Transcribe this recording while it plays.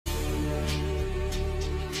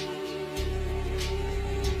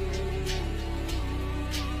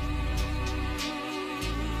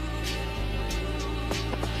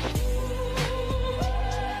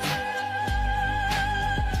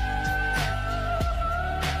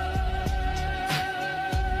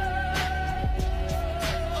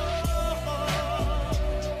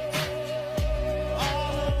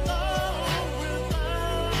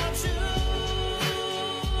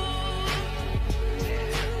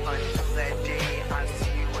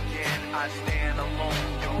I stand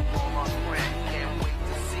alone. You're all my friend. Can't wait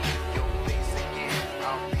to see your face again.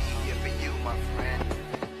 I'll be here for you, my friend.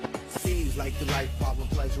 Seems like the life problem,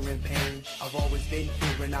 pleasure and pain. I've always been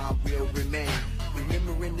here and I will remain.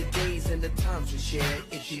 Remembering the days and the times we shared.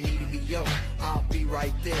 If you needed me, yo, I'll be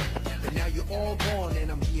right there. But now you're all gone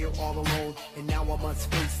and I'm here all alone. And now I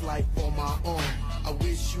must face life on my own. I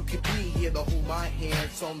wish you could be here to hold my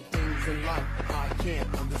hand. Some things in life I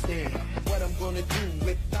can't understand. What I'm gonna do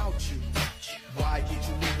without you? Why did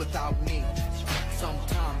you leave without me?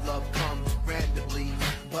 Sometimes love comes randomly,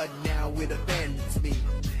 but now it abandons me.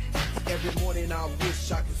 Every morning I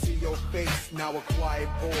wish I could see your face. Now a quiet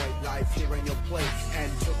boy lies here in your place.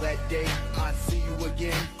 And till that day I see you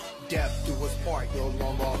again, death do us part, your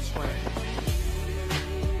long lost friend.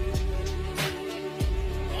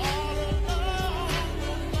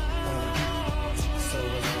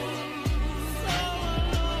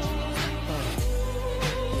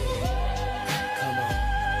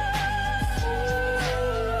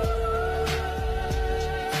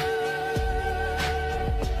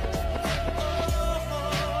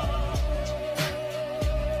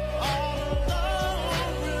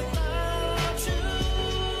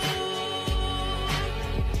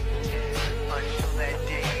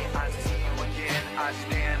 I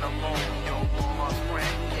stand alone, you're all my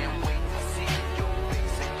friend. Can't wait to see your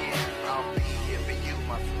face again. I'll be here for you,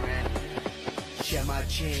 my friend. Share my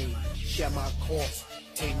chain, share my cost.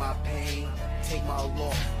 Take my pain, take my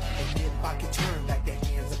loss. And if I could turn back the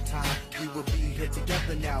hands of time, we would be here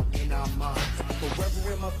together now in our minds.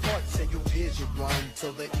 Forever in my thoughts, and your vision run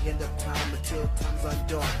till the end of time, until time's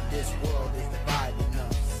undone. This world is dividing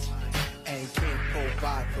us and can't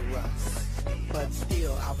provide for us. But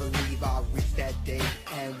still, I believe I'll reach that day.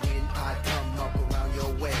 And when I come up around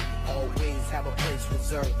your way, always have a place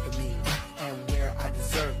reserved for me, and where I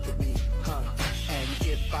deserve to be, And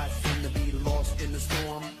if I seem to be lost in the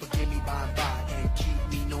storm, forgive me by and by and keep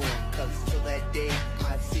me knowing. Cause till that day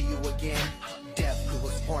I see you again, death do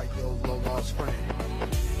us part, your long lost friend.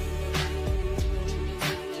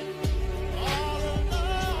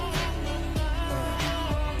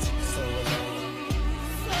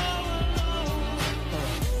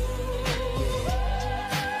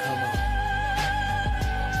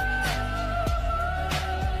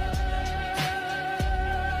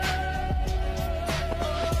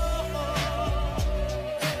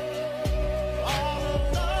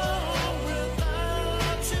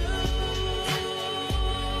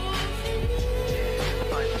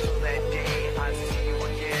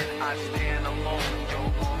 I stand alone.